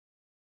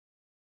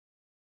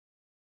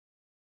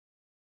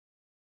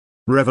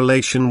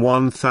Revelation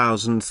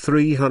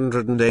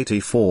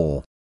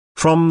 1384.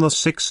 From the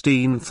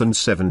 16th and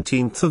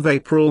 17th of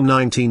April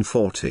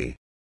 1940.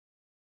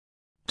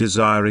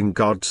 Desiring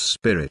God's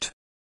Spirit.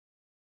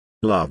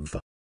 Love,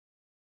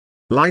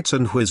 light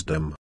and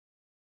wisdom.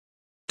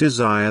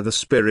 Desire the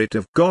Spirit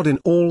of God in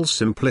all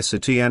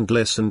simplicity and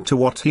listen to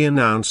what He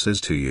announces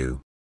to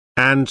you.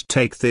 And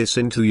take this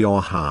into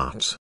your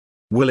heart.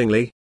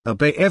 Willingly,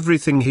 obey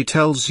everything He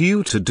tells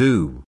you to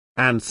do,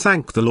 and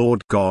thank the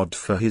Lord God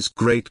for His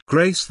great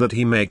grace that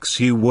He makes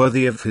you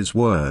worthy of His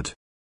word.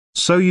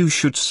 So you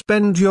should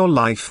spend your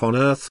life on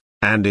earth,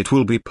 and it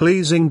will be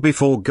pleasing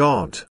before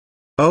God.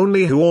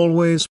 Only who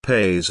always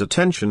pays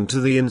attention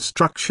to the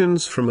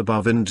instructions from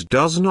above and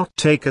does not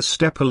take a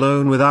step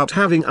alone without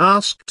having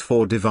asked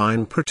for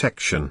divine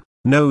protection,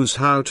 knows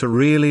how to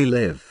really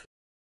live.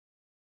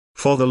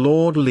 For the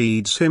Lord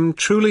leads him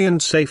truly and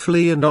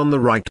safely and on the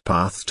right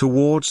path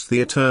towards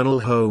the eternal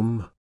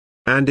home.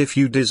 And if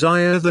you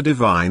desire the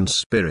divine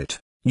Spirit,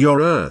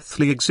 your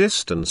earthly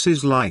existence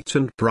is light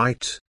and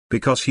bright,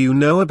 because you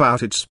know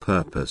about its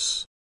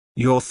purpose.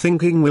 Your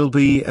thinking will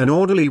be an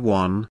orderly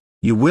one.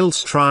 You will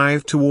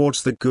strive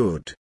towards the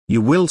good, you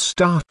will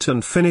start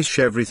and finish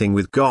everything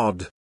with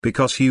God,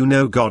 because you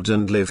know God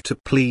and live to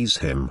please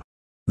Him.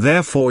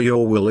 Therefore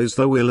your will is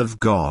the will of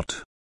God.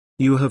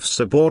 You have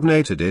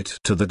subordinated it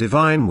to the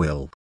divine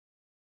will.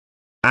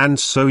 And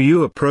so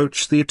you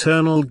approach the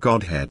eternal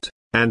Godhead,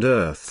 and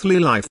earthly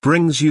life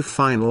brings you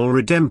final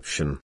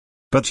redemption.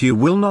 But you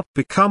will not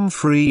become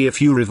free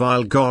if you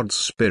revile God's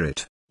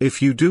Spirit, if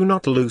you do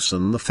not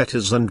loosen the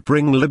fetters and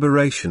bring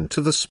liberation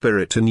to the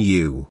Spirit in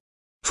you.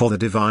 For the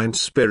divine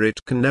Spirit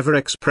can never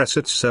express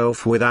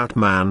itself without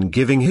man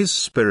giving his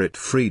spirit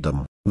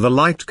freedom. The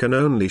light can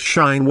only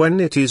shine when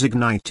it is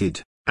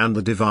ignited, and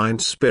the divine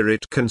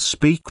Spirit can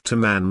speak to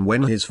man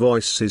when his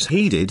voice is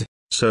heeded,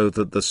 so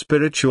that the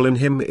spiritual in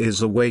him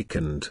is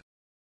awakened.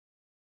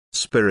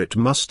 Spirit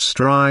must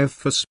strive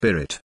for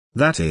spirit,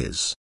 that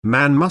is,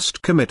 man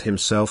must commit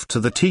himself to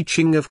the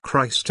teaching of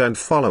Christ and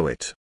follow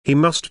it. He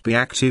must be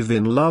active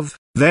in love,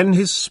 then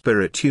his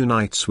spirit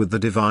unites with the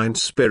divine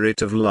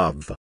Spirit of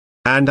love.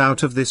 And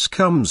out of this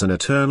comes an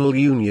eternal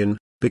union,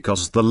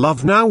 because the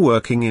love now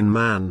working in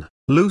man,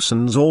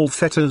 loosens all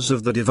fetters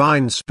of the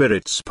divine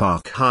Spirit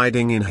spark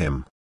hiding in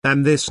him,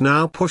 and this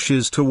now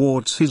pushes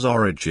towards his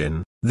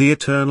origin, the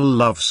eternal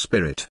love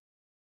Spirit.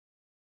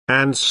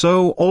 And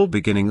so all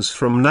beginnings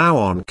from now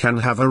on can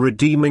have a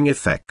redeeming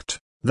effect,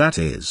 that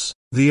is,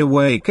 the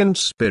awakened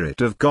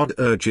Spirit of God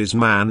urges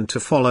man to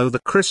follow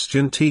the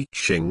Christian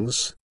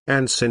teachings.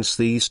 And since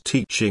these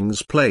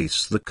teachings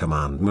place the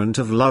commandment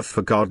of love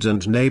for God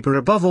and neighbor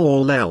above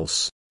all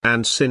else,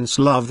 and since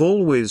love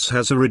always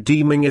has a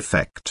redeeming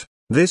effect,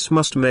 this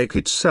must make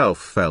itself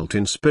felt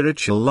in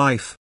spiritual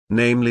life,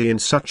 namely in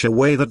such a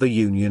way that the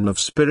union of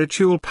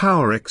spiritual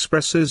power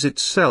expresses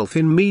itself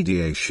in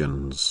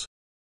mediations.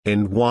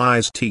 In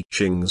wise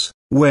teachings,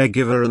 where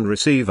giver and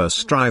receiver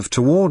strive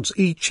towards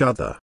each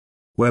other,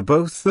 where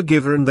both the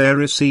giver and their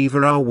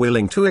receiver are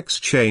willing to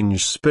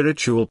exchange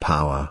spiritual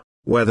power,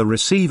 where the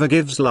receiver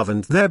gives love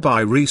and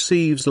thereby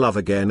receives love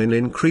again in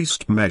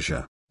increased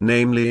measure,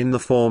 namely in the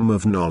form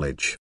of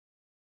knowledge.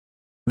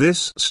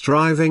 This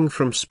striving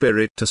from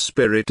spirit to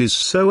spirit is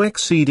so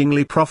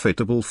exceedingly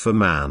profitable for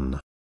man,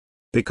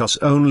 because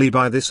only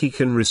by this he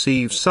can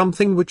receive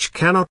something which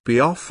cannot be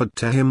offered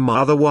to him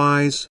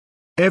otherwise.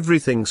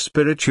 Everything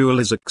spiritual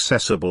is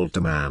accessible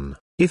to man,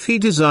 if he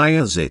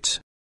desires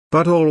it,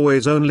 but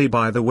always only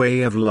by the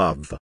way of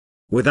love.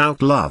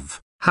 Without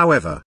love,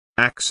 however,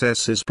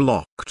 access is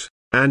blocked,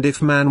 and if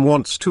man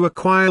wants to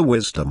acquire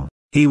wisdom,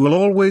 he will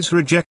always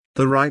reject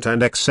the right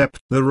and accept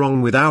the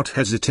wrong without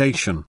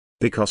hesitation,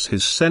 because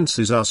his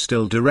senses are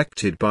still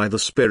directed by the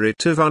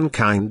spirit of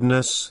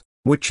unkindness,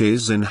 which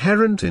is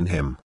inherent in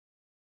him.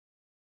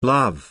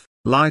 Love,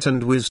 light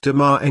and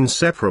wisdom are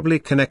inseparably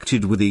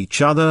connected with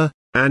each other,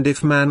 and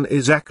if man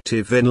is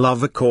active in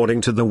love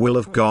according to the will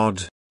of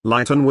God,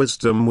 light and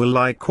wisdom will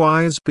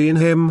likewise be in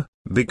him,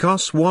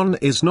 because one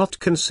is not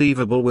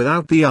conceivable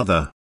without the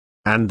other.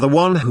 And the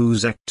one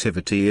whose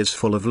activity is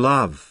full of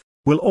love,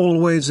 will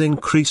always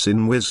increase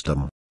in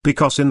wisdom,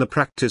 because in the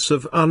practice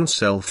of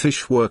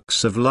unselfish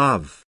works of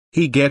love,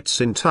 he gets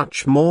in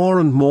touch more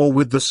and more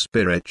with the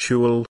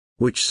spiritual,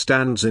 which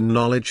stands in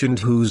knowledge and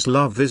whose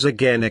love is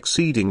again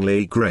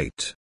exceedingly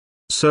great.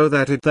 So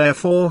that it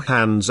therefore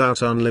hands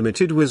out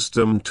unlimited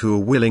wisdom to a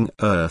willing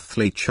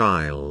earthly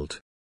child.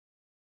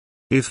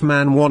 If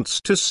man wants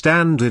to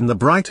stand in the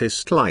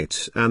brightest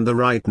light and the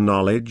right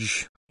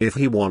knowledge, if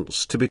he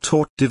wants to be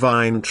taught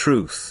divine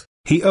truth,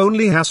 he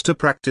only has to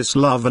practice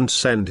love and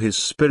send his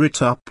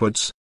spirit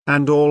upwards,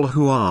 and all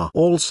who are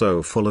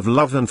also full of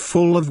love and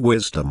full of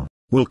wisdom,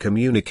 will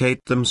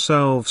communicate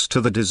themselves to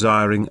the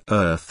desiring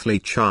earthly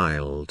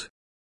child.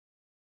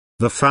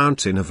 The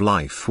fountain of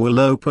life will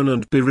open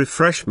and be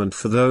refreshment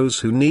for those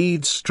who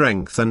need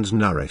strength and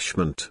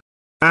nourishment.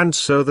 And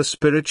so the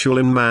spiritual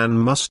in man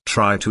must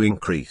try to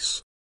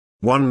increase.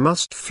 One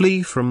must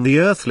flee from the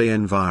earthly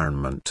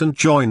environment and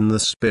join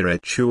the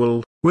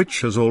spiritual,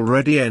 which has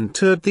already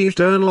entered the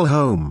eternal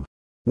home.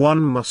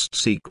 One must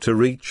seek to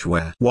reach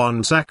where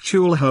one's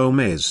actual home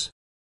is.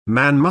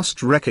 Man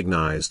must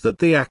recognize that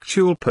the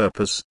actual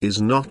purpose is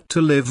not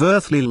to live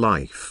earthly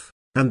life,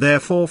 and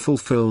therefore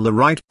fulfill the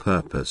right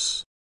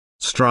purpose.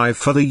 Strive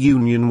for the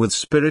union with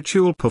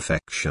spiritual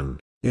perfection,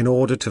 in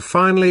order to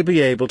finally be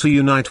able to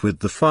unite with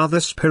the Father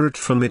Spirit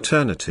from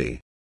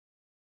eternity.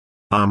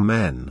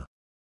 Amen.